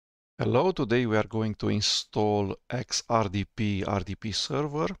Hello, today we are going to install xrdp RDP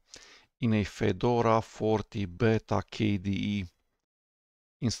server in a Fedora 40 Beta KDE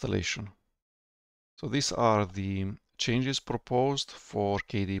installation. So these are the changes proposed for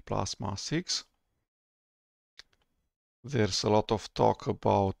KDE Plasma 6. There's a lot of talk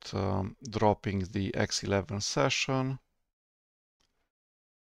about dropping the X11 session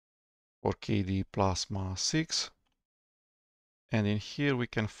for KDE Plasma 6. And in here we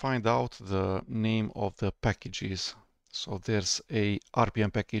can find out the name of the packages. So there's a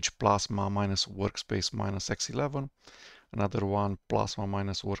RPM package Plasma -workspace -x11, another one Plasma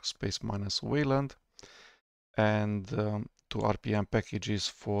 -workspace -wayland, and two RPM packages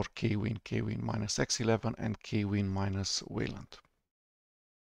for kwin -x11 and kwin -wayland.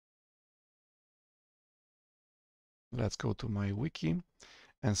 Let's go to my wiki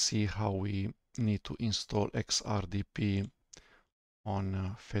and see how we need to install xrdp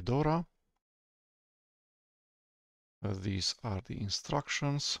on Fedora. These are the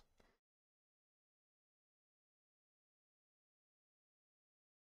instructions.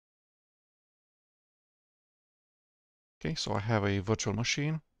 Okay, so I have a virtual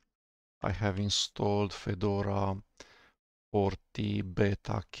machine. I have installed Fedora 40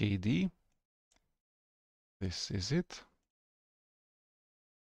 Beta KDE. This is it.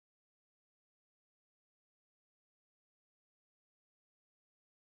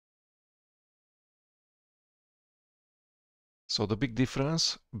 So the big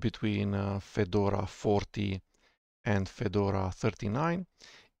difference between Fedora 40 and Fedora 39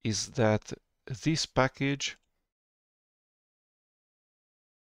 is that this package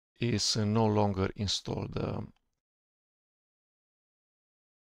is no longer installed.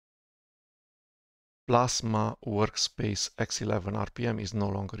 Plasma Workspace X11 RPM is no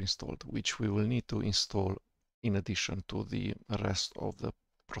longer installed, which we will need to install in addition to the rest of the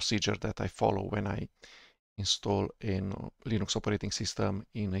procedure that I follow when I install a Linux operating system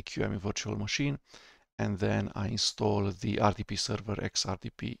in a QEMU virtual machine, and then I install the RDP server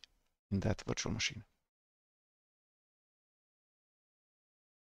xrdp in that virtual machine.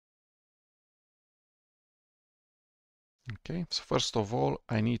 Okay, so first of all,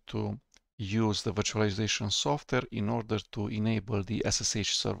 I need to use the virtualization software in order to enable the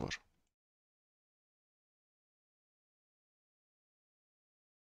SSH server.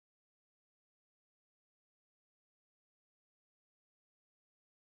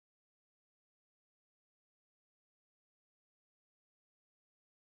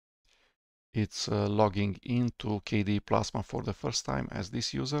 It's logging into KDE Plasma for the first time as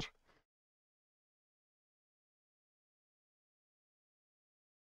this user.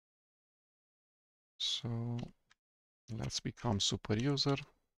 So let's become super user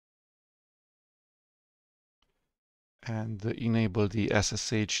and enable the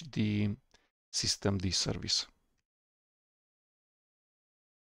SSHD systemd service.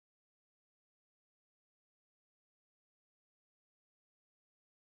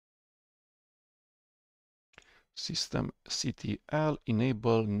 systemctl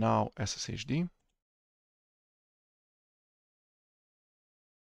enable now SSHD.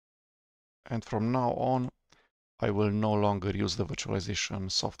 And from now on, I will no longer use the virtualization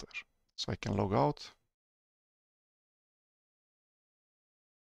software. So I can log out.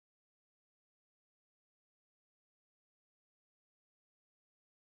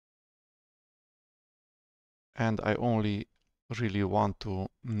 And I only really want to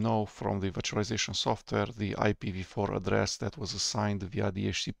know from the virtualization software the IPv4 address that was assigned via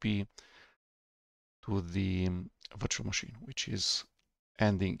DHCP to the virtual machine, which is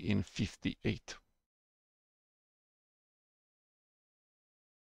ending in 58.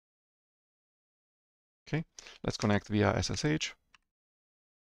 Okay, let's connect via SSH.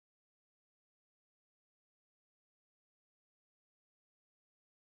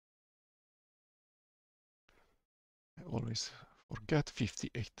 I always forget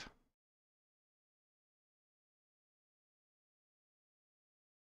 58.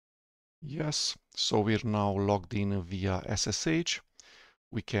 Yes, so we're now logged in via SSH.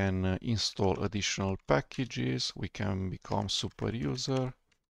 We can install additional packages. We can become super user.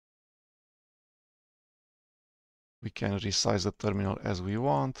 We can resize the terminal as we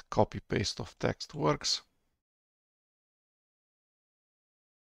want. Copy paste of text works.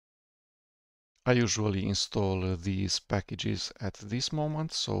 I usually install these packages at this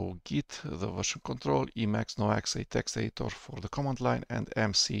moment. So git, the version control, emacs nox, a text editor for the command line, and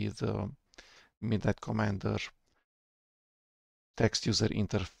mc, the Midnight Commander text user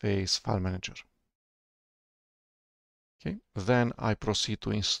interface file manager. Okay, then I proceed to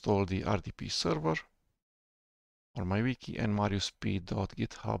install the RDP server. on my wiki, and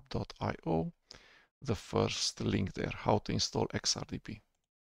mariusp.github.io, the first link there, how to install xrdp.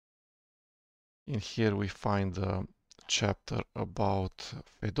 In here we find the chapter about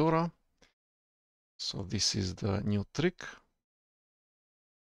Fedora. So this is the new trick.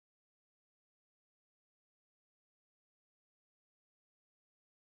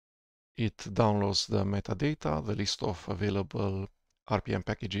 It downloads the metadata, the list of available RPM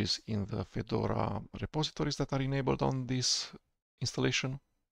packages in the Fedora repositories that are enabled on this installation.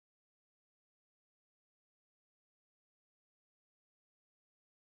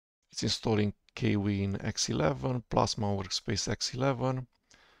 It's installing kwin X11, Plasma Workspace X11,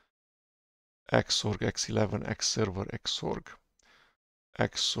 xorg X11, xserver xorg,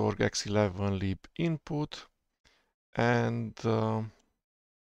 xorg X11 lib input, and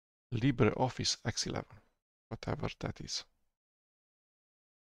LibreOffice X11, whatever that is.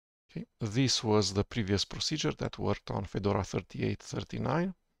 Okay. This was the previous procedure that worked on Fedora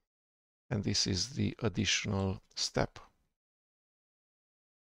 3839, and this is the additional step.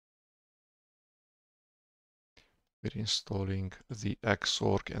 We're installing the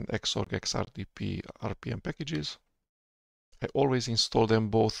xorg and xorgxrdp RPM packages. I always install them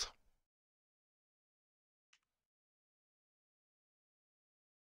both.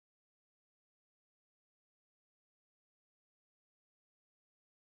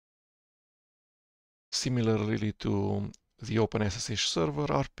 Similarly to the OpenSSH server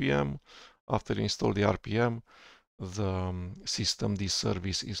RPM, after you install the RPM, the systemd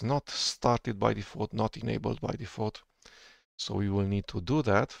service is not started by default, not enabled by default. So we will need to do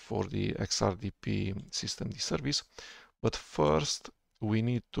that for the xrdp systemd service. But first, we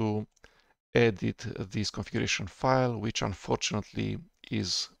need to edit this configuration file, which unfortunately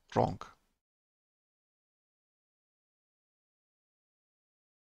is wrong.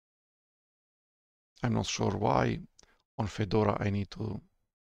 I'm not sure why. On Fedora, I need to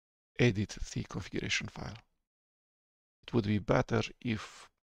edit the configuration file. It would be better if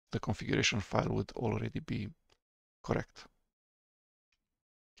the configuration file would already be correct.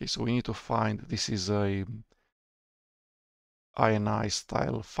 Okay, so we need to find, this is a INI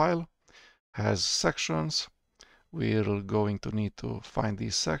style file, has sections. We're going to need to find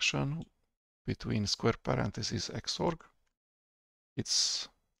this section between square parentheses xorg. It's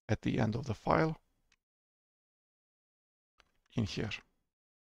at the end of the file in here.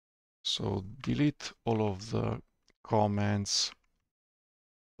 So delete all of the comments,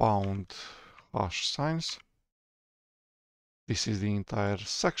 pound hash signs. This is the entire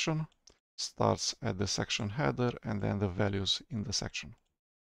section, starts at the section header and then the values in the section.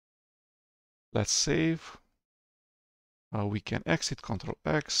 Let's save. We can exit, Ctrl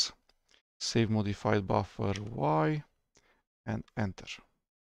X, save modified buffer Y, and enter.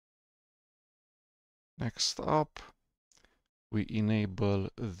 Next up, we enable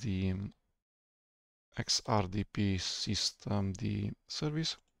the xrdp systemd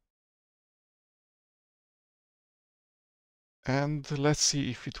service. And let's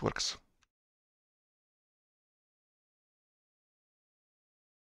see if it works.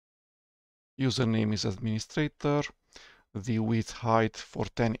 Username is administrator, the width height for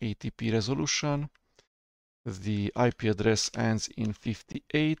 1080p resolution, the IP address ends in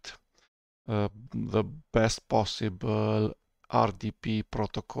 58, the best possible RDP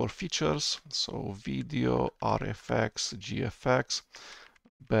protocol features, so video, RFX, GFX,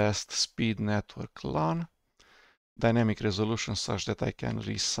 best speed network LAN, dynamic resolution such that I can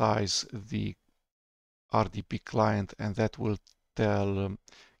resize the RDP client and that will tell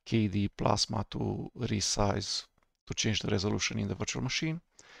KDE Plasma to resize, to change the resolution in the virtual machine,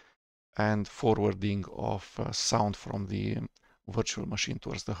 and forwarding of sound from the virtual machine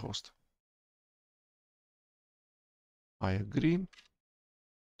towards the host. I agree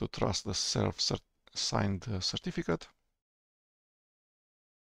to trust the self-signed certificate.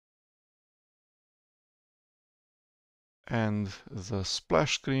 And the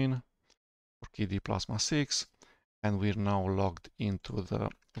splash screen for KDE Plasma 6, and we're now logged into the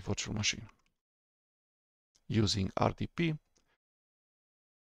virtual machine using RDP.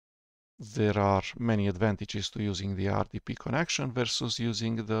 There are many advantages to using the RDP connection versus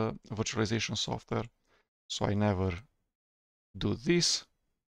using the virtualization software, so I never do this.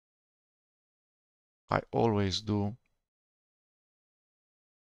 I always do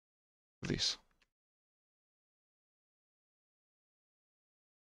this.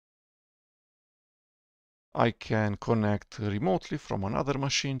 I can connect remotely from another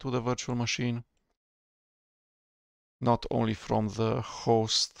machine to the virtual machine, not only from the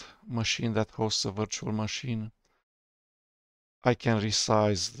host machine that hosts a virtual machine. I can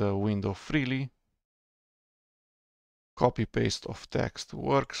resize the window freely. copy paste of text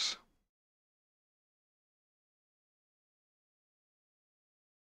works.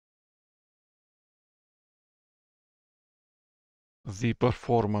 The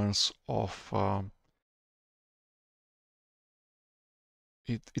performance of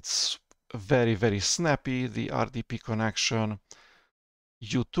it's very snappy. The RDP connection,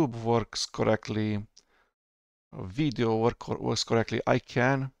 YouTube works correctly, video works correctly. I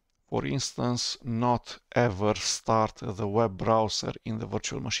can, for instance, not ever start the web browser in the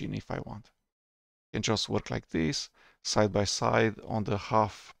virtual machine if I want. It can just work like this, side by side. On the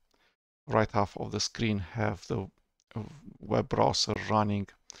right half of the screen have the web browser running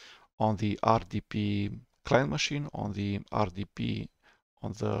on the RDP client machine, on the RDP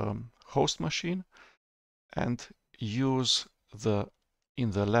on the host machine, and use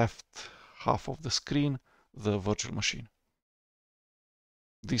in the left half of the screen the virtual machine.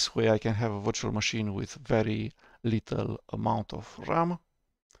 This way I can have a virtual machine with very little amount of RAM,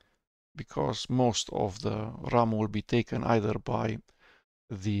 because most of the RAM will be taken either by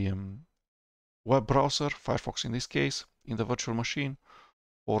the web browser, Firefox in this case, in the virtual machine,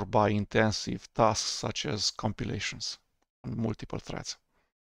 or by intensive tasks such as compilations on multiple threads.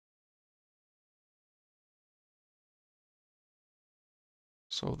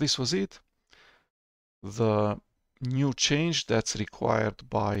 So this was it. The new change that's required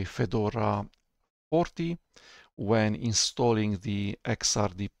by Fedora 40 when installing the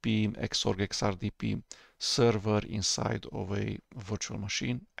xorgxrdp server inside of a virtual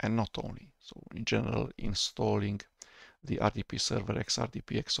machine, and not only. So in general, installing the RDP server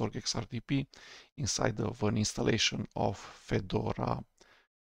xrdp xorgxrdp inside of an installation of Fedora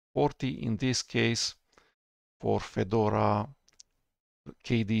 40, in this case for Fedora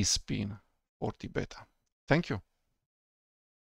KDE Spin 40 beta. Thank you.